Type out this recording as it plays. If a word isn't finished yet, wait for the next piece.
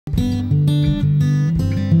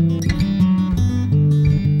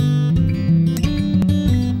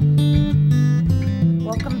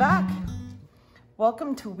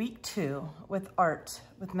Welcome to week 2 with art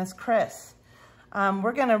with Miss Kris.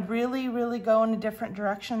 We're gonna really go in a different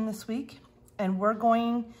direction this week, and we're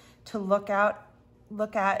going to look at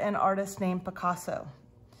an artist named Picasso.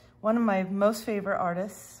 One of my most favorite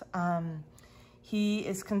artists. He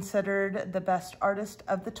is considered the best artist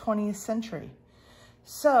of the 20th century.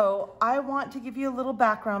 So I want to give you a little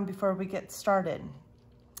background before we get started.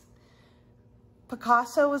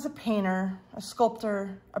 Picasso was a painter, a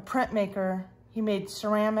sculptor, a printmaker. He made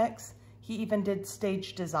ceramics. He even did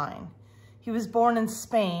stage design. He was born in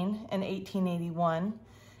Spain in 1881,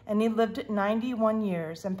 and he lived 91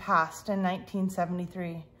 years and passed in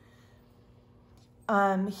 1973.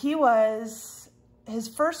 His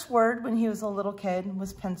first word when he was a little kid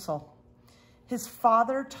was pencil. His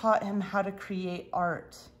father taught him how to create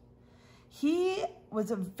art. His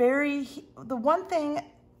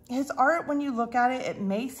art, when you look at it, it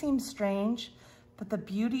may seem strange, but the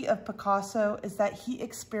beauty of Picasso is that he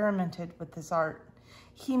experimented with his art.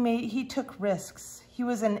 He took risks. He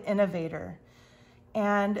was an innovator.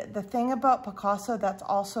 And the thing about Picasso that's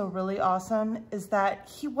also really awesome is that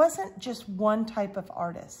he wasn't just one type of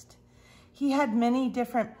artist. He had many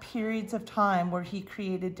different periods of time where he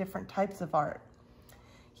created different types of art.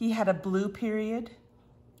 He had a blue period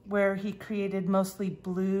where he created mostly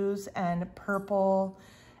blues and purple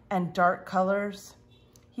and dark colors.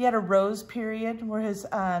 He had a rose period where his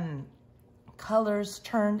colors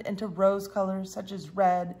turned into rose colors such as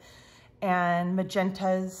red and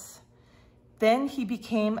magentas. Then he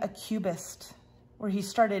became a cubist where he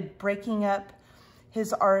started breaking up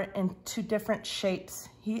his art into different shapes.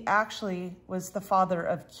 He actually was the father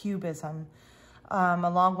of Cubism,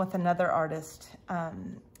 along with another artist,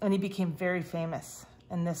 and he became very famous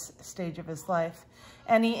in this stage of his life.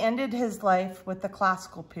 And he ended his life with the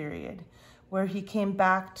classical period, where he came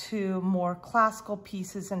back to more classical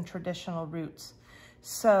pieces and traditional roots.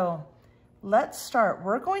 So let's start.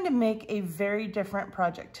 We're going to make a very different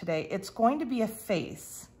project today. It's going to be a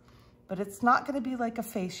face, but it's not going to be like a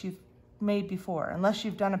face you've made before, unless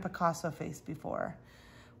you've done a Picasso face before.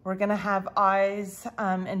 We're going to have eyes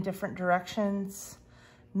in different directions,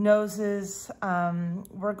 noses.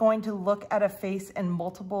 We're going to look at a face in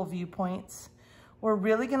multiple viewpoints. We're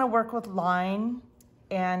really going to work with line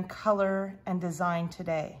and color and design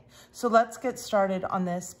today. So let's get started on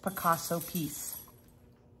this Picasso piece.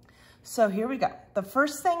 So here we go. The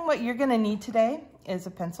first thing what you're gonna need today is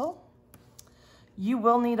a pencil. You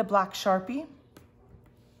will need a black Sharpie.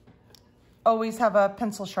 Always have a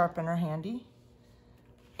pencil sharpener handy.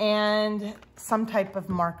 And some type of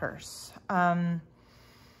markers.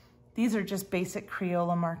 These are just basic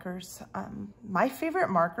Crayola markers. My favorite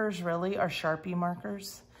markers really are Sharpie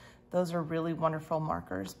markers. Those are really wonderful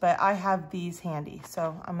markers, but I have these handy,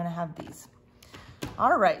 so I'm gonna have these.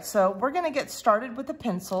 All right, so we're gonna get started with the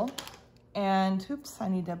pencil. And oops, I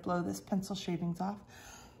need to blow this pencil shavings off.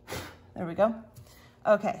 There we go.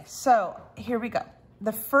 Okay, so here we go.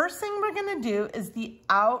 The first thing we're gonna do is the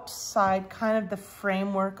outside, kind of the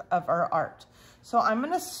framework of our art. So I'm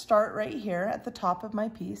gonna start right here at the top of my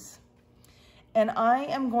piece, and I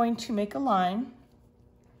am going to make a line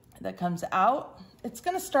that comes out. It's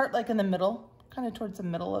gonna start like in the middle, kind of towards the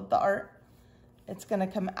middle of the art. It's gonna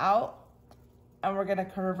come out, and we're gonna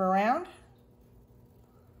curve around.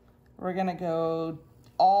 We're gonna go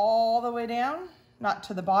all the way down, not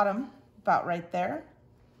to the bottom, about right there.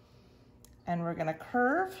 And we're gonna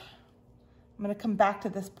curve. I'm gonna come back to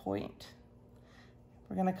this point.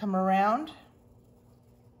 We're gonna come around.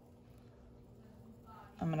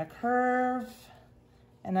 I'm gonna curve,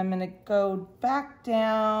 and I'm gonna go back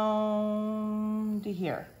down to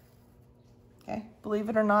here. Okay, believe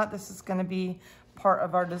it or not, this is gonna be part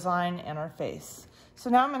of our design and our face.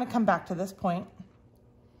 So now I'm gonna come back to this point,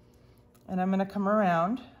 and I'm gonna come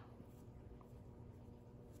around,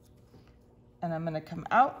 and I'm gonna come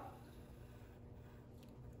out.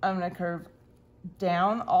 I'm gonna curve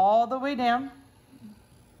down, all the way down.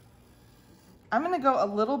 I'm gonna go a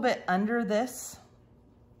little bit under this,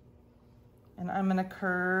 and I'm gonna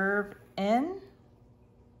curve in.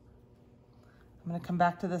 I'm gonna come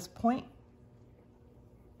back to this point.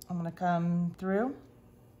 I'm gonna come through.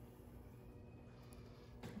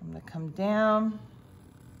 I'm gonna come down.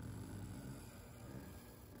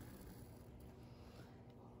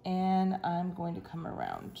 And I'm going to come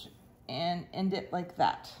around and end it like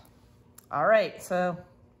that. All right, so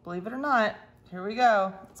believe it or not, here we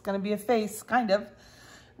go. It's gonna be a face, kind of.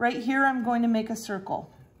 Right here, I'm going to make a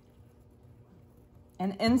circle.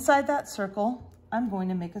 And inside that circle, I'm going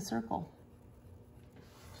to make a circle.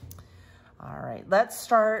 All right, let's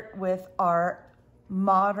start with our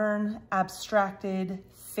modern abstracted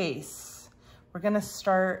face. We're gonna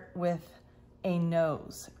start with a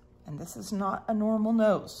nose. And this is not a normal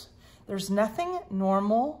nose. There's nothing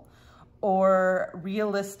normal or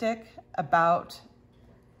realistic about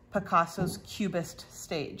Picasso's Cubist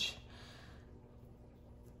stage.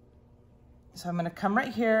 So I'm gonna come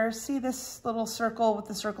right here. See this little circle with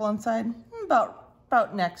the circle inside?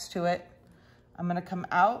 About next to it. I'm gonna come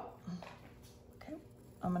out. Okay.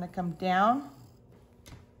 I'm gonna come down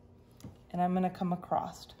and I'm gonna come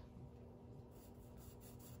across.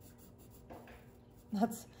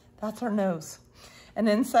 That's our nose. And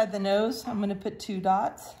inside the nose, I'm gonna put 2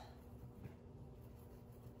 dots.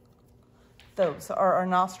 Those are our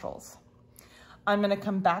nostrils. I'm gonna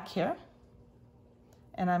come back here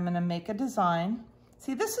and I'm gonna make a design.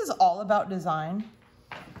 See, this is all about design.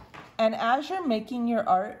 And as you're making your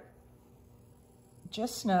art,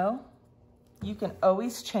 just know you can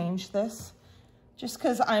always change this. Just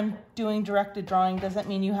because I'm doing directed drawing doesn't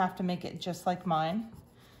mean you have to make it just like mine.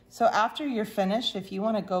 So after you're finished, if you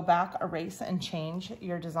want to go back, erase, and change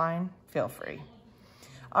your design, feel free.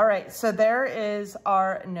 All right, so there is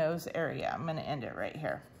our nose area. I'm going to end it right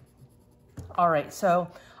here. All right, so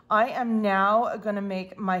I am now going to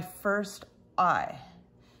make my first eye.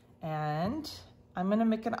 And I'm going to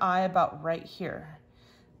make an eye about right here.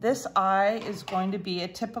 This eye is going to be a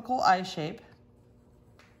typical eye shape,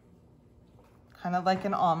 kind of like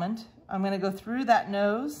an almond. I'm going to go through that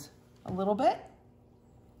nose a little bit.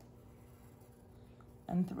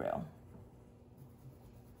 And through.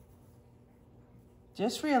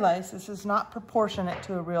 Just realize this is not proportionate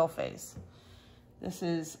to a real face. This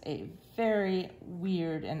is a very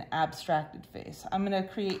weird and abstracted face. I'm going to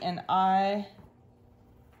create an eye,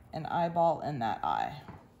 an eyeball in that eye.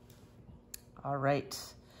 All right.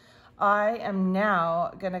 I am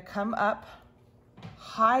now going to come up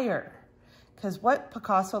higher, because what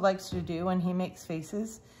Picasso likes to do when he makes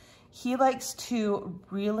faces, he likes to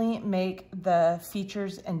really make the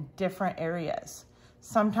features in different areas.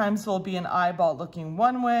 Sometimes there'll be an eyeball looking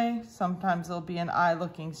one way. Sometimes there'll be an eye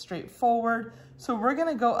looking straight forward. So we're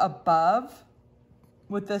gonna go above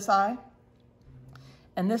with this eye.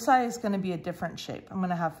 And this eye is gonna be a different shape. I'm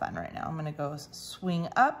gonna have fun right now. I'm gonna go swing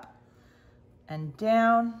up and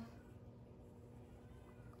down.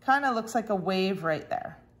 Kind of looks like a wave right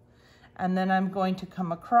there. And then I'm going to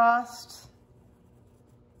come across.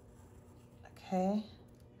 Okay,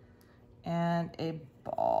 and a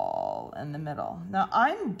ball in the middle. Now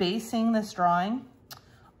I'm basing this drawing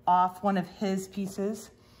off one of his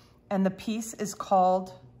pieces, and the piece is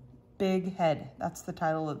called Big Head. That's the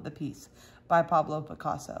title of the piece by Pablo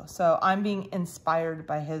Picasso. So I'm being inspired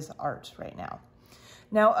by his art right now.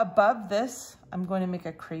 Now above this, I'm going to make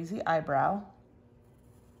a crazy eyebrow.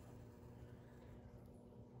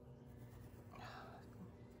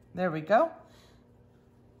 There we go.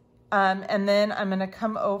 And then I'm gonna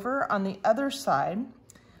come over on the other side.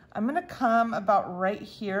 I'm gonna come about right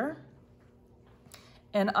here,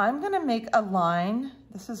 and I'm gonna make a line.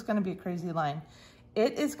 This is gonna be a crazy line.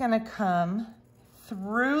 It is gonna come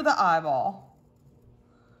through the eyeball,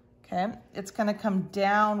 okay? It's gonna come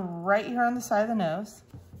down right here on the side of the nose.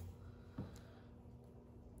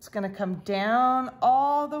 It's gonna come down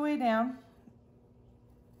all the way down.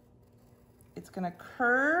 It's gonna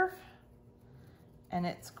curve, and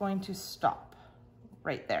it's going to stop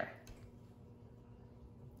right there.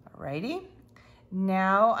 Alrighty.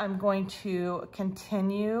 Now I'm going to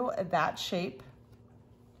continue that shape.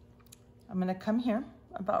 I'm gonna come here,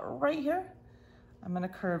 about right here. I'm gonna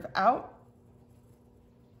curve out.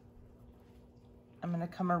 I'm gonna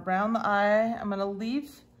come around the eye. I'm gonna leave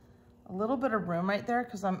a little bit of room right there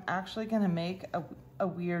because I'm actually gonna make a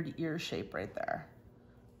weird ear shape right there.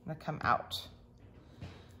 I'm gonna come out.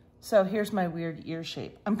 So here's my weird ear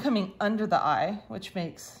shape. I'm coming under the eye, which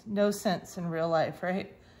makes no sense in real life,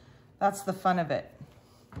 right? That's the fun of it.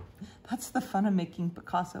 That's the fun of making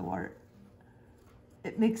Picasso art.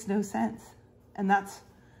 It makes no sense. And that's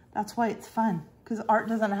why it's fun, because art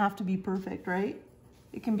doesn't have to be perfect, right?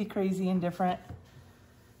 It can be crazy and different.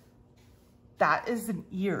 That is an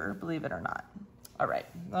ear, believe it or not. All right,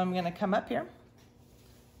 I'm gonna come up here,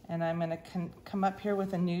 and I'm gonna come up here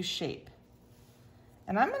with a new shape.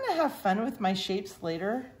 And I'm gonna have fun with my shapes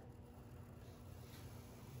later.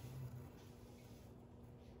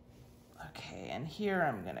 Okay, and here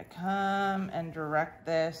I'm gonna come and direct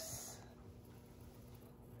this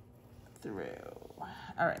through.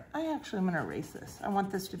 All right, I'm gonna erase this. I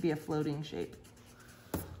want this to be a floating shape.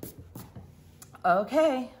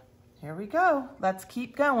 Okay, here we go. Let's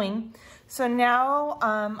keep going. So now,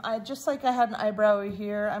 just like I had an eyebrow over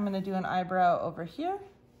here, I'm gonna do an eyebrow over here.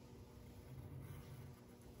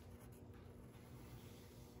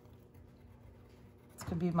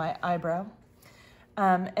 could be my eyebrow.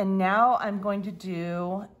 And now I'm going to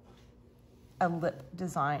do a lip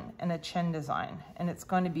design and a chin design. And it's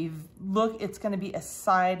going to be, it's going to be a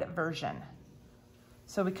side version.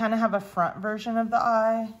 So we kind of have a front version of the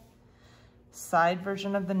eye, side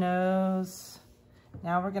version of the nose.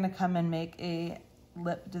 Now we're going to come and make a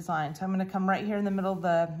lip design. So I'm going to come right here in the middle of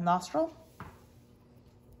the nostril.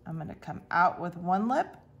 I'm going to come out with one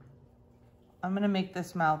lip. I'm going to make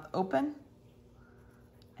this mouth open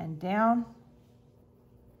and down.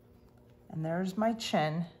 And there's my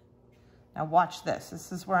chin. Now watch this.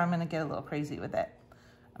 This is where I'm going to get a little crazy with it.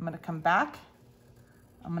 I'm going to come back.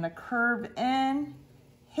 I'm going to curve in,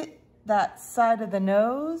 hit that side of the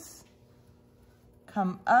nose,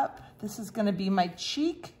 come up. This is going to be my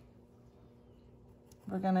cheek.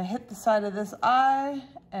 We're going to hit the side of this eye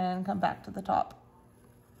and come back to the top.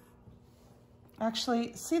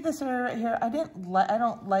 Actually, see this area right here? I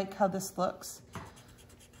don't like how this looks.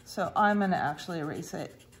 So I'm going to actually erase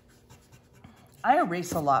it. I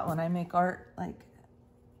erase a lot when I make art. Like,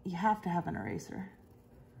 you have to have an eraser.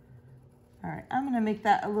 All right, I'm going to make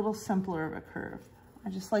that a little simpler of a curve. I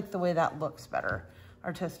just like the way that looks better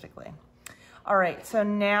artistically. All right, so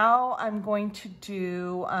now I'm going to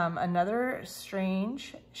do another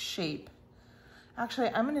strange shape. Actually,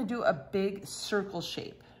 I'm going to do a big circle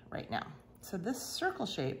shape right now. So this circle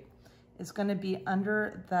shape is going to be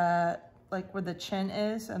under the, like where the chin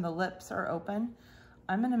is and the lips are open.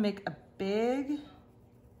 I'm going to make a big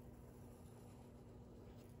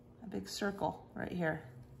circle right here.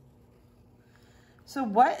 So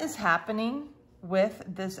what is happening with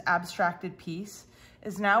this abstracted piece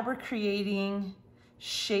is now we're creating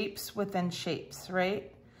shapes within shapes,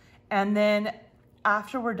 right? And then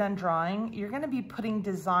after we're done drawing, you're going to be putting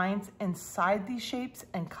designs inside these shapes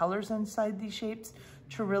and colors inside these shapes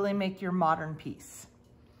to really make your modern piece.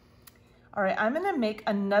 All right, I'm gonna make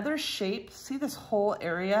another shape. See this whole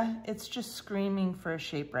area? It's just screaming for a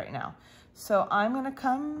shape right now. So I'm gonna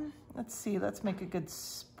come, let's see, let's make a good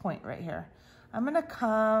point right here. I'm gonna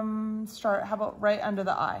come start, how about right under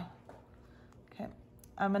the eye? Okay,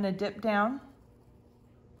 I'm gonna dip down.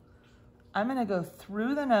 I'm gonna go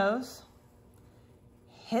through the nose,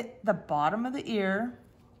 hit the bottom of the ear,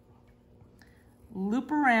 loop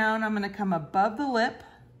around. I'm gonna come above the lip.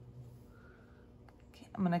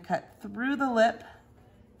 I'm gonna cut through the lip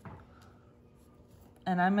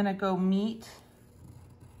and I'm gonna go meet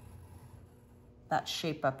that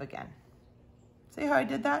shape up again. See how I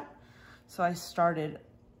did that? So I started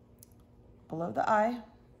below the eye,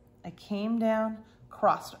 I came down,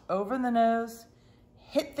 crossed over the nose,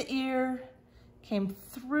 hit the ear, came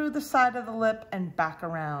through the side of the lip and back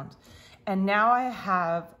around. And now I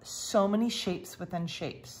have so many shapes within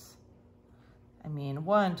shapes. I mean,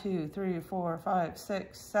 1, 2, 3, 4, 5,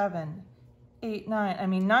 6, 7, 8, 9. I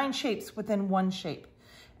mean, 9 shapes within one shape.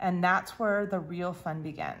 And that's where the real fun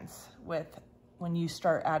begins with when you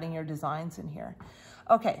start adding your designs in here.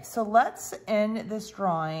 Okay, so let's end this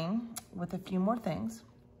drawing with a few more things.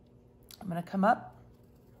 I'm gonna come up.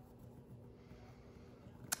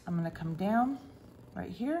 I'm gonna come down right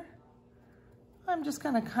here. I'm just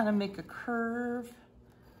gonna kind of make a curve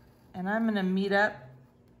and I'm gonna meet up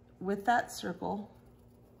with that circle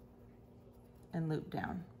and loop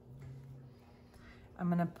down. I'm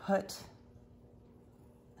gonna put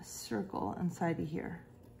a circle inside of here.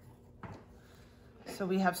 So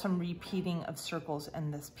we have some repeating of circles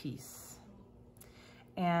in this piece.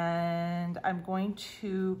 And I'm going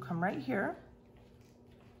to come right here.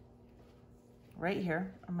 Right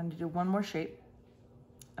here, I'm gonna do one more shape.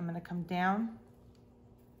 I'm gonna come down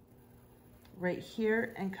right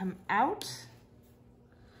here and come out.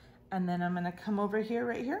 And then I'm gonna come over here,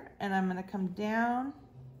 right here, and I'm gonna come down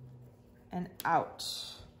and out.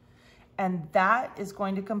 And that is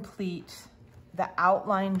going to complete the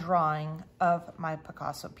outline drawing of my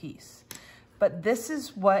Picasso piece. But this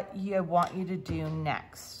is what I want you to do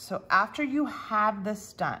next. So after you have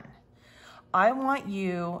this done, I want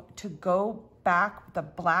you to go back with a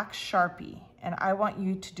black Sharpie and I want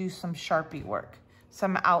you to do some Sharpie work,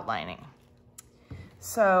 some outlining.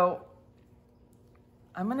 So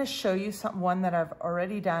I'm gonna show you one that I've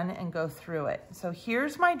already done and go through it. So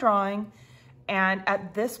here's my drawing. And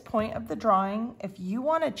at this point of the drawing, if you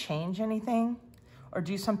wanna change anything or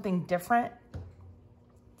do something different,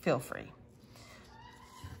 feel free.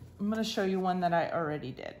 I'm gonna show you one that I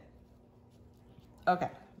already did. Okay,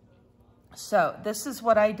 so this is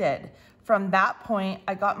what I did. From that point,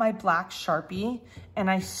 I got my black Sharpie and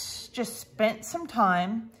I just spent some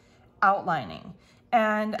time outlining.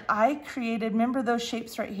 And I created, remember those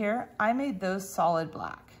shapes right here? I made those solid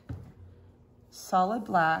black. Solid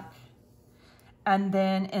black. And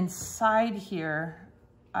then inside here,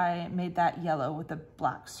 I made that yellow with a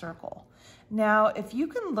black circle. Now, if you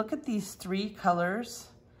can look at these 3 colors,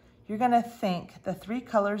 you're gonna think the 3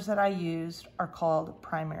 colors that I used are called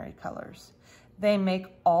primary colors. They make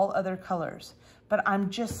all other colors, but I'm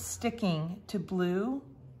just sticking to blue,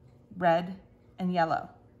 red, and yellow.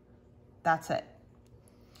 That's it.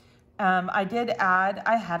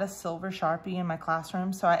 I had a silver Sharpie in my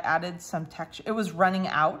classroom, so I added some texture. It was running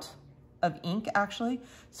out of ink actually,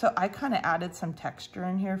 so I kind of added some texture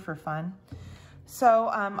in here for fun. So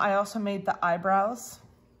I also made the eyebrows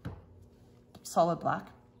solid black.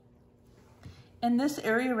 In this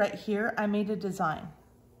area right here, I made a design.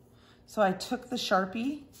 So I took the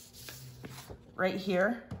Sharpie right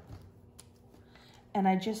here, and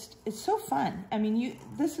it's so fun. I mean,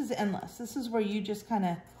 this is endless. This is where you just kind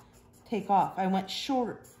of take off. I went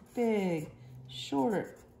short, big,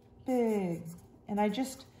 and I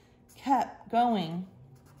just kept going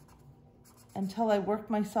until I worked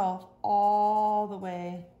myself all the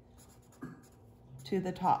way to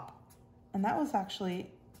the top. And that was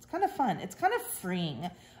actually, it's kind of fun. It's kind of freeing.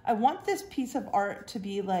 I want this piece of art to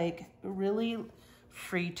be like really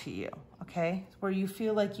free to you, okay? Where you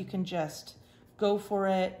feel like you can just go for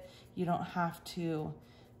it. You don't have to,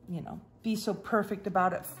 you know, be so perfect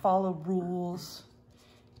about it, follow rules.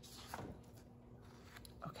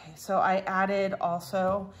 Okay, so I added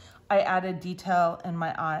detail in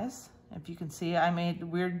my eyes. If you can see, I made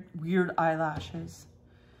weird eyelashes.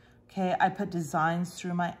 Okay, I put designs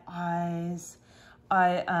through my eyes.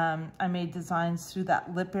 I made designs through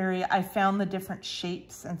that lip area. I found the different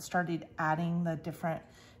shapes and started adding the different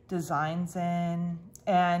designs in.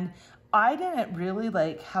 And I didn't really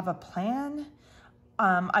like have a plan.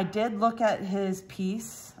 I did look at his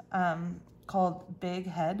piece called Big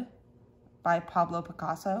Head by Pablo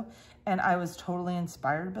Picasso, and I was totally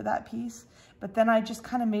inspired by that piece. But then I just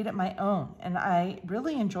kind of made it my own, and I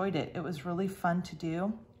really enjoyed it. It was really fun to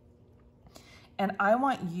do. And I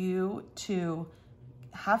want you to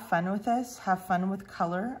have fun with this, have fun with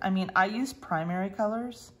color. I mean, I use primary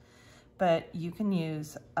colors, but you can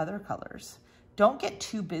use other colors. Don't get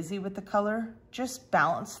too busy with the color. Just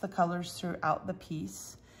balance the colors throughout the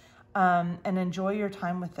piece and enjoy your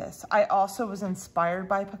time with this. I also was inspired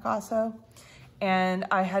by Picasso, and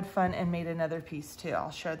I had fun and made another piece too.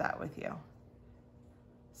 I'll share that with you.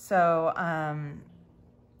 So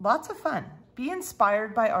lots of fun. Be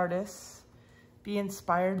inspired by artists. Be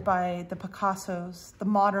inspired by the Picassos, the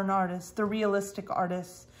modern artists, the realistic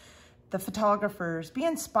artists, the photographers. Be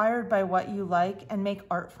inspired by what you like and make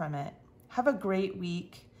art from it. Have a great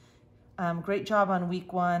week. Great job on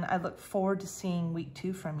week 1. I look forward to seeing week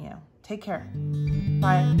 2 from you. Take care.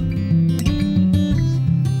 Bye.